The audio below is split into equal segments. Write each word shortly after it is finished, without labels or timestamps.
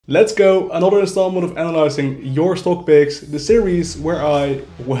Let's go, another installment of analyzing your stock picks, the series where I,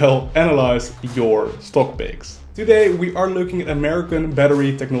 analyze your stock picks. Today we are looking at American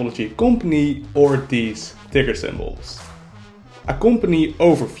battery technology company, or these ticker symbols. A company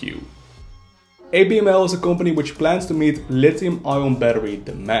overview. ABML is a company which plans to meet lithium-ion battery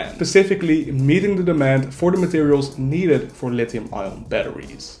demand, specifically meeting the demand for the materials needed for lithium-ion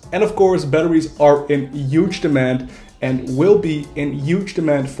batteries. And of course, batteries are in huge demand and will be in huge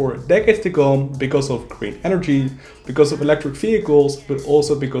demand for decades to come because of green energy, because of electric vehicles, but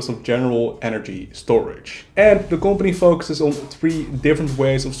also because of general energy storage. And the company focuses on three different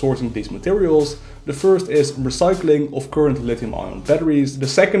ways of sourcing these materials. The first is recycling of current lithium-ion batteries, the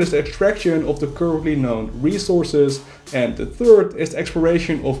second is the extraction of the currently known resources, and the third is the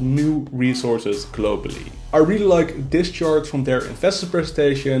exploration of new resources globally. I really like this chart from their investor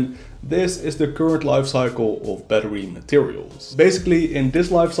presentation. This is the current life cycle of battery materials. Basically, in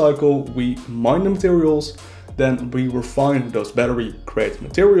this life cycle, we mine the materials, then we refine those battery grade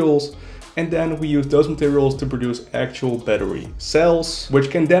materials, and then we use those materials to produce actual battery cells,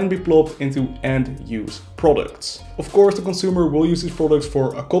 which can then be plopped into end-use products. Of course, the consumer will use these products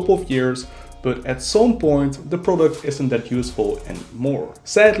for a couple of years, but at some point the product isn't that useful anymore.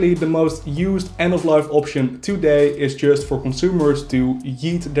 Sadly, the most used end-of-life option today is just for consumers to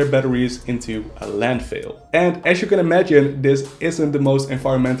yeet their batteries into a landfill. And as you can imagine, this isn't the most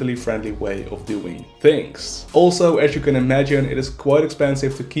environmentally friendly way of doing things. Also, as you can imagine, it is quite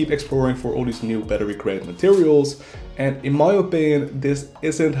expensive to keep exploring for all these new battery grade materials, and in my opinion, this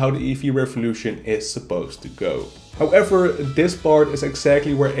isn't how the EV revolution is supposed to go. However, this part is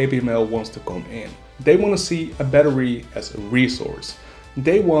exactly where ABML wants to come in. They want to see a battery as a resource.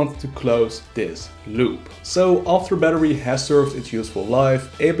 They want to close this loop. So after a battery has served its useful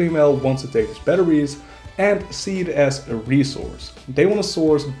life, ABML wants to take these batteries and see it as a resource. They want to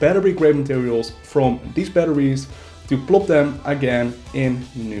source battery grade materials from these batteries to plop them again in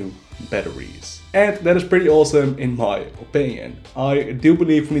new batteries. And that is pretty awesome in my opinion. I do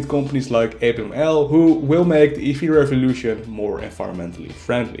believe we need companies like ABML who will make the EV revolution more environmentally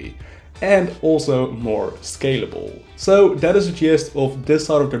friendly and also more scalable. So that is the gist of this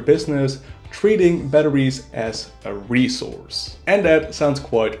side of their business, treating batteries as a resource. And that sounds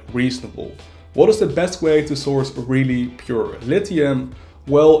quite reasonable. What is the best way to source really pure lithium?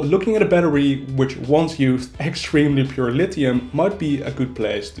 Well, looking at a battery which once used extremely pure lithium might be a good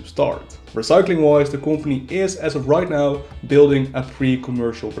place to start. Recycling wise, the company is, as of right now, building a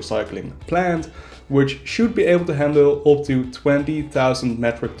pre-commercial recycling plant, which should be able to handle up to 20,000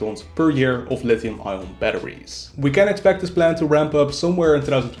 metric tons per year of lithium-ion batteries. We can expect this plant to ramp up somewhere in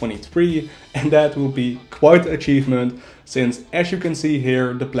 2023, and that will be quite an achievement, since as you can see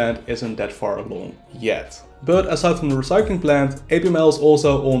here, the plant isn't that far along yet. But aside from the recycling plant, ABML is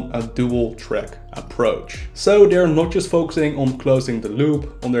also on a dual track approach. So they're not just focusing on closing the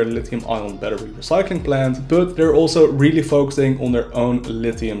loop on their lithium-ion battery recycling plant, but they're also really focusing on their own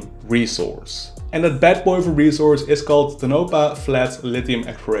lithium resource. And that bad boy of a resource is called Tonopah Flats Lithium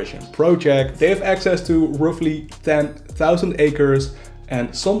Exploration Project. They have access to roughly 10,000 acres,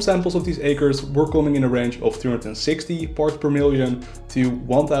 and some samples of these acres were coming in a range of 360 parts per million to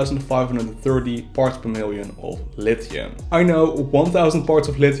 1,530 parts per million of lithium. I know 1,000 parts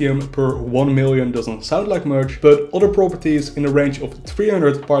of lithium per 1 million doesn't sound like much, but other properties in a range of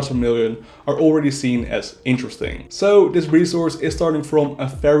 300 parts per million are already seen as interesting. So this resource is starting from a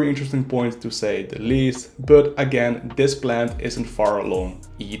very interesting point, to say the least, but again, this plant isn't far along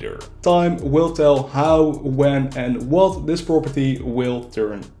either. Time will tell how, when, and what this property will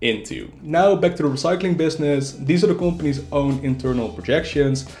turn into. Now back to the recycling business. These are the company's own internal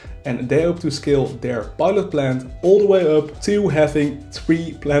projections, and they hope to scale their pilot plant all the way up to having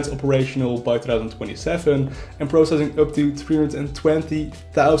 3 plants operational by 2027 and processing up to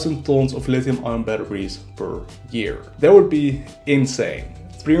 320,000 tons of lithium-ion batteries per year. That would be insane.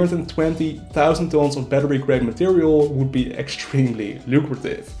 320,000 tons of battery grade material would be extremely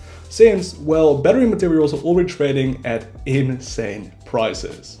lucrative, since, well, battery materials are already trading at insane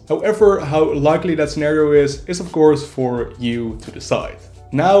prices. However, how likely that scenario is of course for you to decide.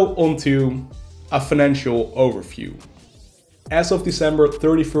 Now onto a financial overview. As of December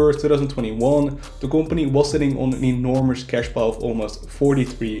 31st, 2021, the company was sitting on an enormous cash pile of almost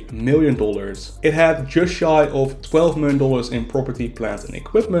 $43 million. It had just shy of $12 million in property, plant and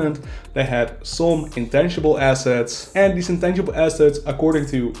equipment. They had some intangible assets, and these intangible assets, according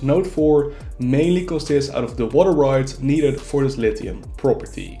to note 4, mainly consist out of the water rights needed for this lithium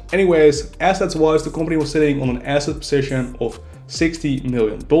property. Anyways, assets wise, the company was sitting on an asset position of $60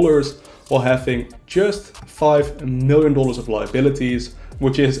 million, while having just $5 million of liabilities,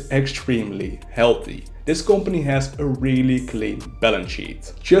 which is extremely healthy. This company has a really clean balance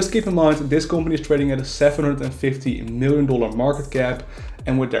sheet. Just keep in mind this company is trading at a $750 million market cap,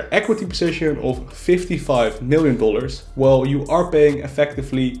 and with their equity position of $55 million, well, you are paying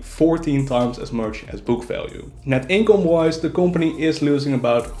effectively 14 times as much as book value. Net income wise, the company is losing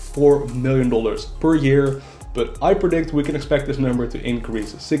about $4 million per year, but I predict we can expect this number to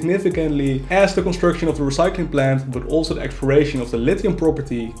increase significantly as the construction of the recycling plant, but also the exploration of the lithium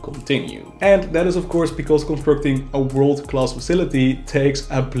property continue. And that is of course because constructing a world-class facility takes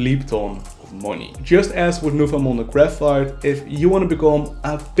a bleep ton of money. Just as with Novamont Graphite, if you want to become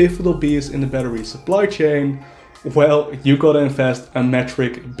a pivotal piece in the battery supply chain, well, you gotta invest a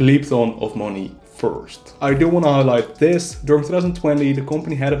metric bleep ton of money first. I do want to highlight this. During 2020, the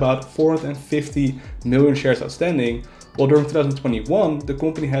company had about 450 million shares outstanding, while during 2021, the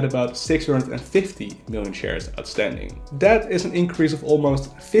company had about 650 million shares outstanding. That is an increase of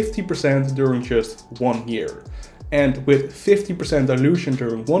almost 50% during just 1 year. And with 50% dilution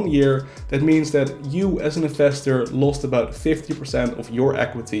during 1 year, that means that you as an investor lost about 50% of your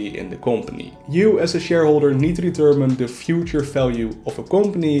equity in the company. You as a shareholder need to determine the future value of a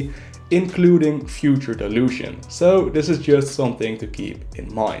company, including future dilution. So this is just something to keep in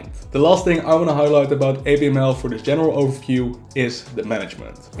mind. The last thing I want to highlight about ABML for this general overview is the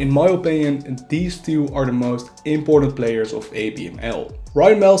management. In my opinion, these two are the most important players of ABML.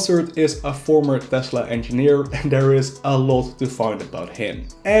 Ryan Melsert is a former Tesla engineer, and there is a lot to find about him.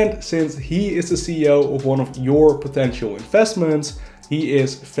 And since he is the CEO of one of your potential investments, he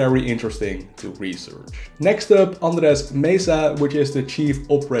is very interesting to research. Next up, Andres Mesa, which is the Chief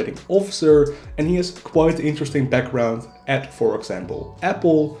Operating Officer, and he has quite an interesting background at, for example,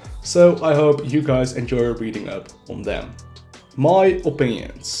 Apple, so I hope you guys enjoy reading up on them. My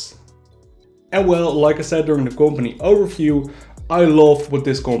opinions. And well, like I said during the company overview, I love what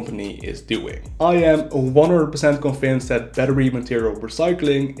this company is doing. I am 100% convinced that battery material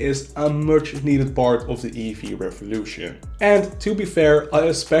recycling is a much needed part of the EV revolution. And to be fair, I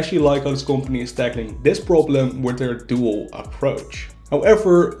especially like how this company is tackling this problem with their dual approach.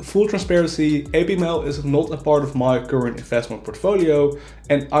 However, full transparency, ABML is not a part of my current investment portfolio,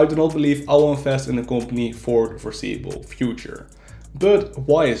 and I do not believe I will invest in the company for the foreseeable future. But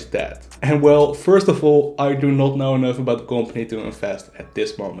why is that? And well, first of all, I do not know enough about the company to invest at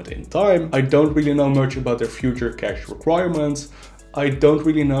this moment in time. I don't really know much about their future cash requirements. I don't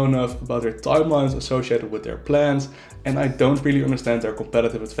really know enough about their timelines associated with their plans, and I don't really understand their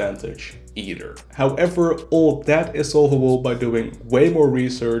competitive advantage either. However, all that is solvable by doing way more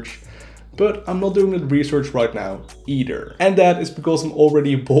research, but I'm not doing the research right now either. And that is because I'm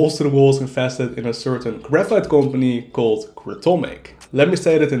already balls to the walls invested in a certain graphite company called Gratomic. Let me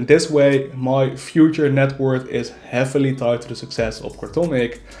say it in this way, my future net worth is heavily tied to the success of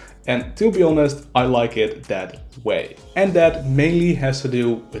Gratomic, and to be honest, I like it that way. And that mainly has to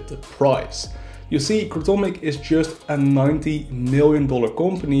do with the price. You see, Gratomic is just a $90 million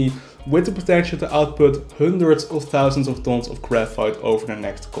company with the potential to output hundreds of thousands of tons of graphite over the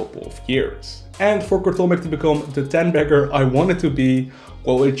next couple of years. And for Gratomic to become the 10-bagger I want it to be,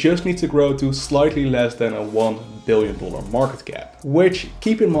 well, it just needs to grow to slightly less than a $1 billion market cap, which,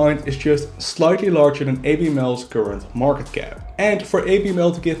 keep in mind, is just slightly larger than ABML's current market cap. And for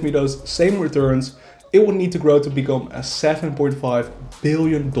ABML to give me those same returns, it would need to grow to become a $7.5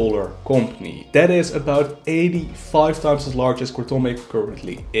 billion company. That is about 85 times as large as Gratomic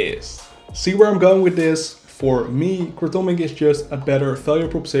currently is. See where I'm going with this? For me, Gratomic is just a better value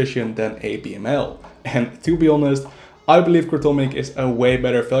proposition than ABML. And to be honest, I believe Gratomic is a way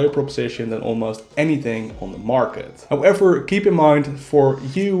better value proposition than almost anything on the market. However, keep in mind, for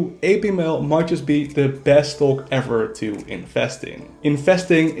you, ABML might just be the best stock ever to invest in.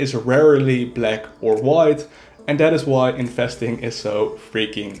 Investing is rarely black or white, and that is why investing is so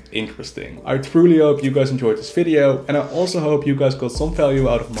freaking interesting. I truly hope you guys enjoyed this video, and I also hope you guys got some value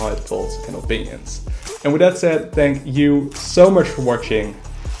out of my thoughts and opinions. And with that said, thank you so much for watching.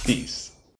 Peace.